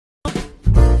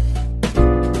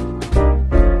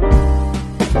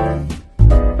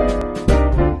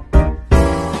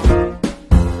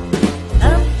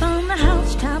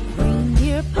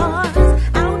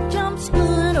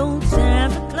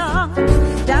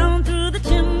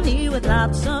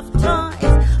lots of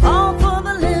toys, all for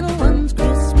the little ones'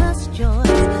 Christmas joys.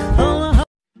 Oh, oh.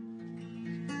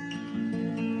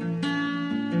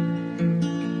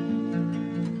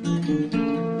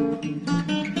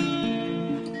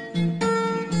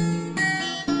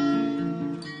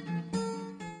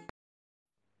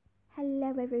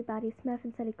 Hello everybody, Smurf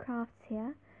Sully Crafts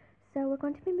here. So we're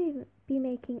going to be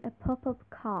making a pop-up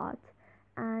card,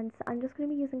 and so I'm just going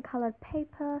to be using coloured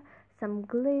paper, some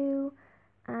glue,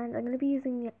 and I'm going to be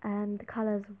using the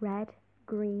colours red,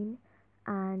 green,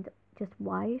 and just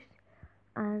white.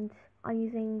 And I'm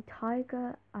using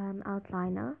tiger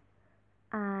outliner,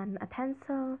 a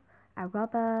pencil, a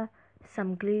rubber,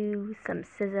 some glue, some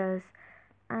scissors,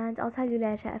 and I'll tell you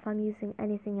later if I'm using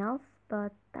anything else,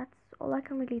 but that's all I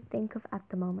can really think of at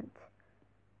the moment.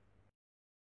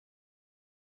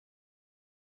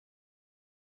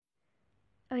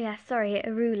 Oh yeah, sorry,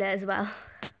 a ruler as well.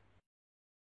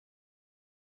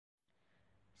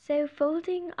 So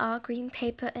folding our green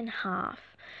paper in half,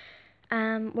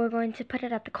 we're going to put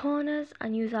it at the corners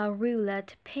and use our ruler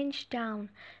to pinch down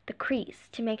the crease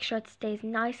to make sure it stays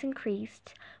nice and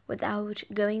creased without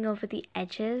going over the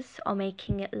edges or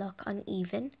making it look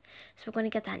uneven. So we're going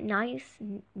to get that nice,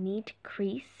 neat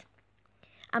crease.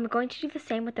 And we're going to do the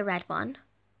same with the red one.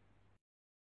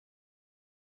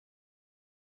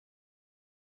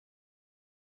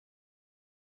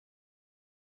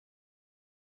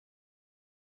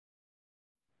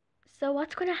 So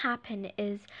what's going to happen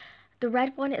is the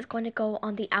red one is going to go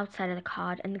on the outside of the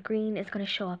card and the green is going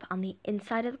to show up on the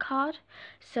inside of the card.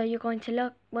 So you're going to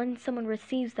look, when someone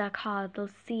receives that card, they'll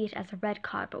see it as a red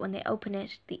card, but when they open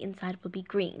it, the inside will be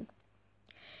green.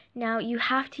 Now you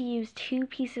have to use two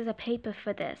pieces of paper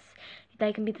for this.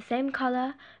 They can be the same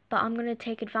color, but I'm going to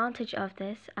take advantage of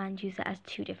this and use it as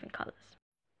two different colors.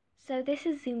 So this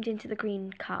is zoomed into the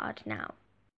green card now.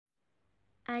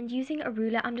 And using a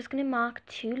ruler, I'm just going to mark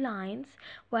two lines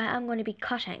where I'm going to be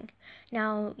cutting.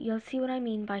 Now, you'll see what I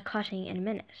mean by cutting in a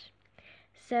minute.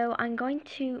 So I'm going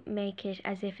to make it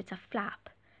as if it's a flap.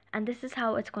 And this is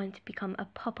how it's going to become a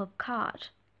pop-up card.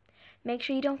 Make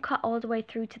sure you don't cut all the way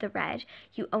through to the red.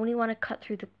 You only want to cut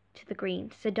through to the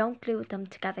green. So don't glue them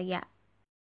together yet.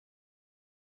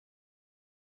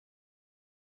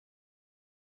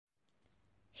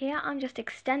 Here I'm just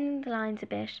extending the lines a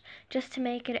bit, just to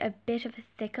make it a bit of a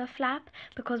thicker flap,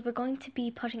 because we're going to be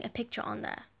putting a picture on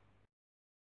there.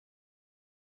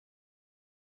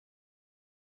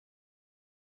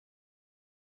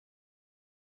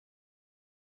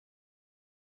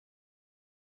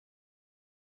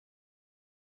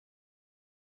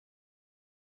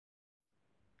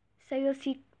 So you'll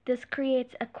see this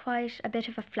creates quite a bit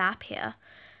of a flap here,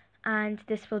 and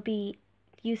this will be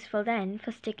useful then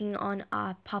for sticking on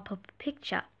our pop-up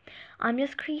picture. I'm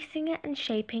just creasing it and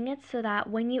shaping it so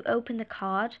that when you open the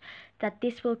card, that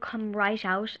this will come right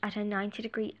out at a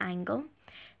 90-degree angle,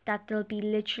 that there'll be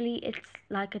literally, it's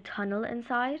like a tunnel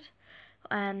inside.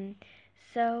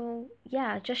 So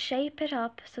yeah, just shape it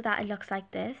up so that it looks like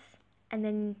this, and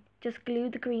then just glue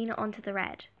the green onto the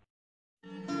red.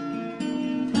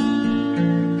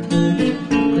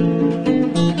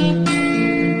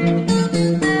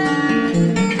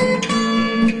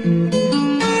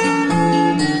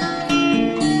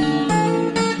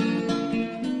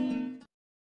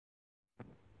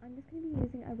 I'm just going to be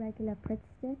using a regular Pritt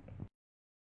stick.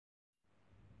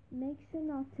 Make sure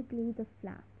not to glue the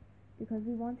flap, because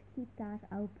we want to keep that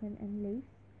open and loose,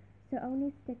 so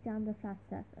only stick down the flat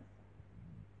surface.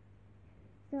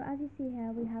 So as you see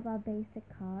here, we have our basic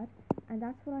card, and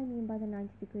that's what I mean by the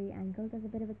 90-degree angle. There's a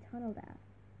bit of a tunnel there.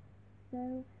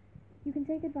 So you can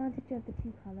take advantage of the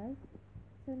two colors.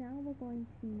 So now we're going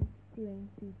to be doing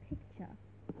the picture.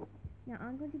 Now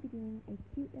I'm going to be doing a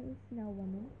cute little snow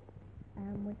woman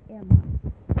with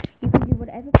earmarks. You can do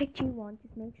whatever picture you want,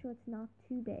 just make sure it's not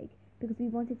too big, because we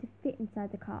want it to fit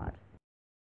inside the card.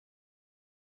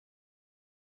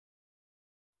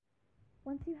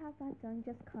 Once you have that done,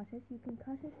 just cut it. You can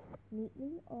cut it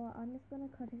neatly, or I'm just going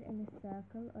to cut it in a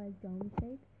circle or a dome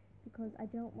shape, because I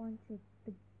don't want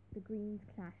the greens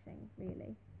clashing,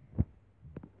 really.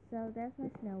 So there's my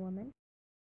snow woman.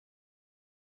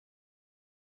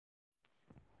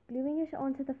 Gluing it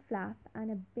onto the flap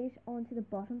and a bit onto the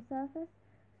bottom surface,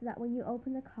 so that when you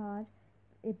open the card,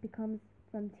 it becomes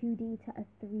from 2D to a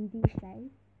 3D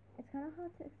shape. It's kind of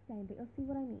hard to explain, but you'll see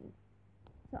what I mean.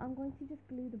 So I'm going to just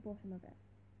glue the bottom of it.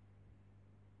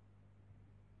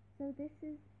 So this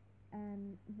is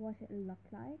what it'll look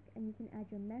like, and you can add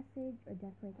your message or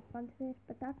decorate the front of it,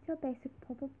 but that's your basic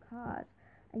pop-up card,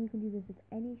 and you can do this with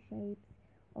any shapes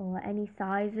or any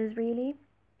sizes really,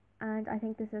 and I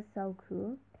think this is so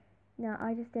cool. Now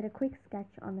I just did a quick sketch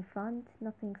on the front,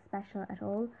 nothing special at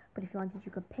all, but if you wanted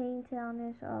you could paint it on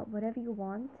it or whatever you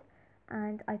want,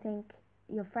 and I think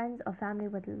your friends or family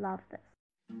would love this.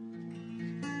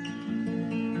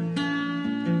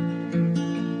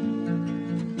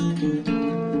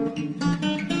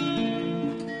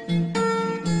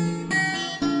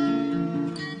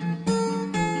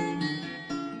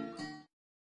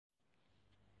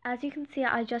 As you can see,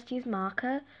 I just used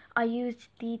marker. I used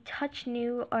the Touch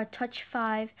New or Touch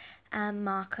 5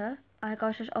 marker. I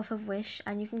got it off of Wish,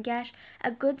 and you can get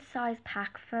a good size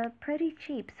pack for pretty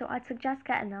cheap, so I'd suggest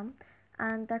getting them,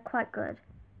 and they're quite good.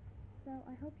 So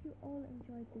I hope you all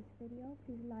enjoyed this video.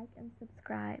 Please like and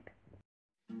subscribe.